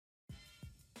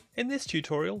In this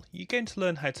tutorial, you're going to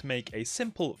learn how to make a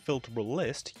simple filterable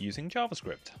list using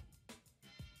JavaScript.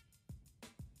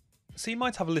 So you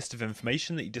might have a list of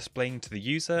information that you're displaying to the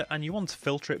user and you want to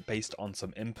filter it based on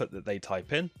some input that they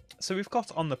type in. So we've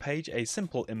got on the page a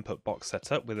simple input box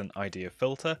set up with an ID of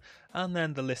filter, and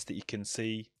then the list that you can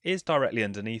see is directly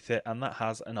underneath it, and that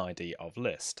has an ID of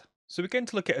list. So we're going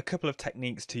to look at a couple of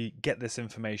techniques to get this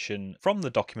information from the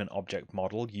document object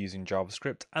model using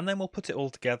JavaScript, and then we'll put it all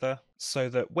together so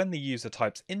that when the user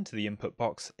types into the input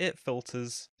box, it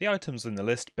filters the items in the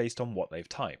list based on what they've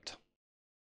typed.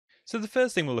 So the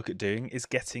first thing we'll look at doing is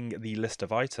getting the list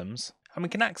of items, and we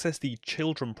can access the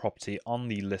children property on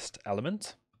the list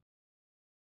element.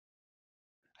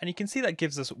 And you can see that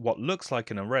gives us what looks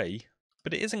like an array,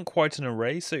 but it isn't quite an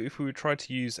array. So if we would try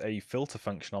to use a filter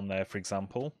function on there, for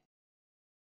example,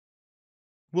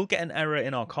 we'll get an error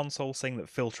in our console saying that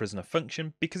filter isn't a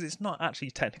function because it's not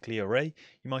actually technically an array.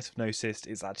 You might have noticed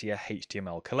it's actually a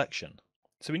HTML collection.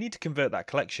 So we need to convert that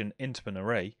collection into an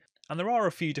array, and there are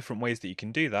a few different ways that you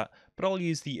can do that, but I'll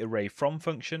use the array from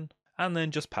function and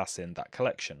then just pass in that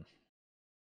collection.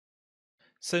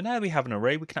 So now we have an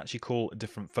array, we can actually call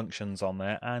different functions on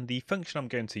there, and the function I'm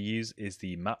going to use is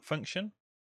the map function,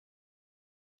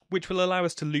 which will allow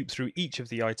us to loop through each of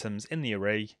the items in the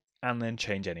array and then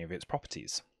change any of its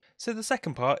properties. So the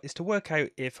second part is to work out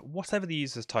if whatever the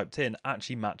user's typed in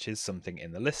actually matches something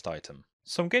in the list item.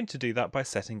 So I'm going to do that by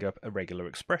setting up a regular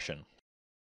expression.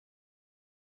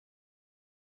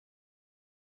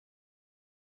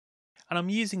 And I'm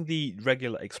using the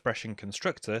regular expression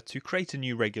constructor to create a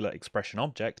new regular expression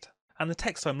object, and the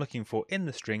text I'm looking for in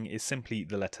the string is simply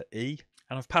the letter E,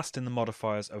 and I've passed in the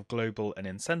modifiers of global and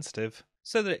insensitive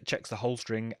so that it checks the whole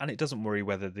string and it doesn't worry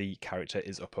whether the character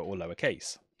is upper or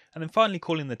lowercase. And then finally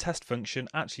calling the test function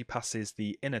actually passes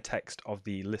the inner text of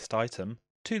the list item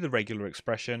to the regular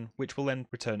expression, which will then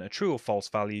return a true or false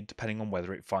value depending on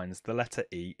whether it finds the letter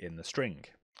E in the string.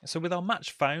 So with our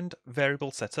match found variable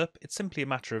set up, it's simply a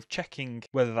matter of checking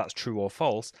whether that's true or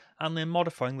false and then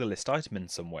modifying the list item in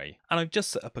some way. And I've just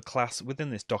set up a class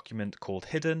within this document called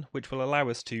hidden, which will allow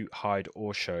us to hide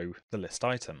or show the list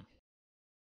item.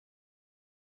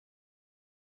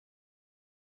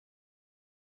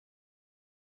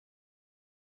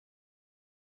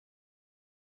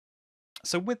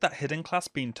 So with that hidden class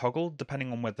being toggled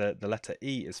depending on whether the letter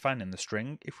E is found in the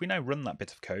string, if we now run that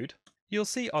bit of code, you'll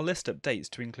see our list updates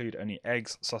to include only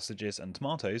eggs, sausages and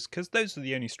tomatoes, because those are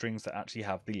the only strings that actually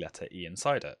have the letter E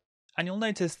inside it. And you'll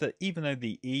notice that even though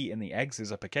the E in the eggs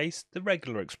is uppercase, the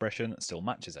regular expression still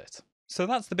matches it. So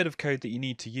that's the bit of code that you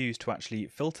need to use to actually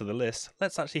filter the list.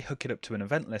 Let's actually hook it up to an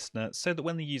event listener so that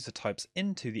when the user types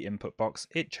into the input box,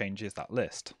 it changes that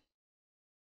list.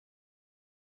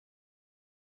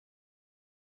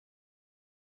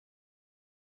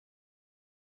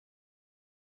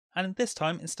 And this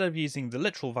time, instead of using the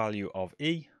literal value of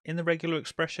E in the regular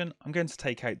expression, I'm going to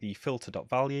take out the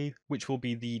filter.value, which will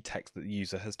be the text that the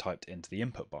user has typed into the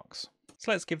input box.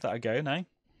 So let's give that a go now.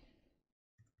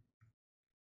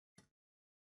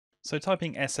 So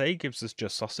typing SA gives us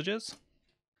just sausages.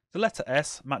 The letter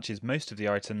S matches most of the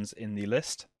items in the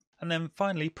list. And then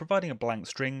finally, providing a blank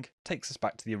string takes us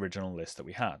back to the original list that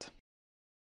we had.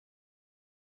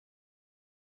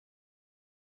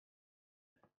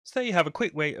 So there you have a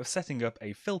quick way of setting up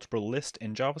a filterable list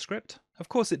in JavaScript. Of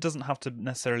course, it doesn't have to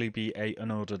necessarily be an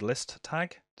unordered list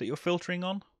tag that you're filtering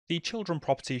on. The children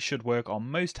property should work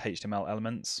on most HTML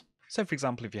elements. So for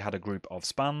example, if you had a group of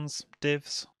spans,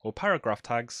 divs, or paragraph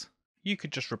tags, you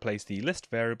could just replace the list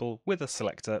variable with a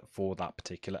selector for that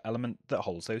particular element that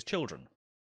holds those children.